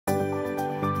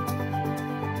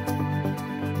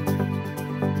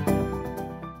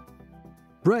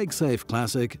BrakeSafe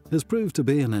Classic has proved to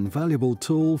be an invaluable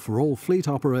tool for all fleet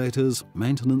operators,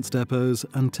 maintenance depots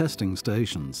and testing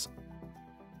stations.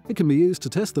 It can be used to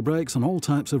test the brakes on all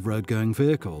types of road-going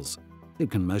vehicles.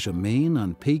 It can measure mean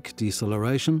and peak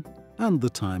deceleration and the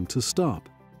time to stop.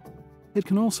 It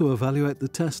can also evaluate the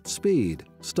test speed,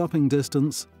 stopping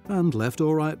distance and left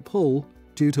or right pull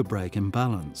due to brake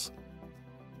imbalance.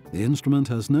 The instrument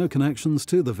has no connections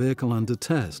to the vehicle under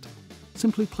test.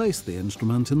 Simply place the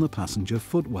instrument in the passenger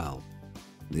footwell.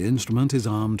 The instrument is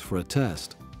armed for a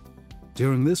test.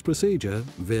 During this procedure,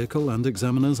 vehicle and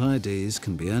examiner's IDs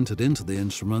can be entered into the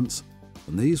instruments,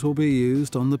 and these will be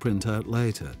used on the printout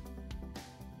later.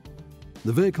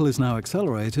 The vehicle is now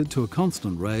accelerated to a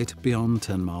constant rate beyond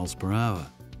 10 miles per hour.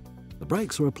 The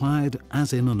brakes are applied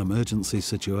as in an emergency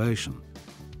situation.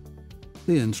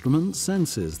 The instrument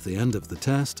senses the end of the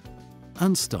test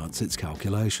and starts its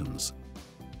calculations.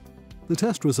 The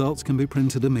test results can be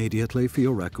printed immediately for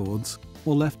your records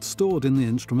or left stored in the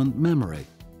instrument memory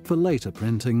for later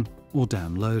printing or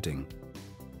downloading.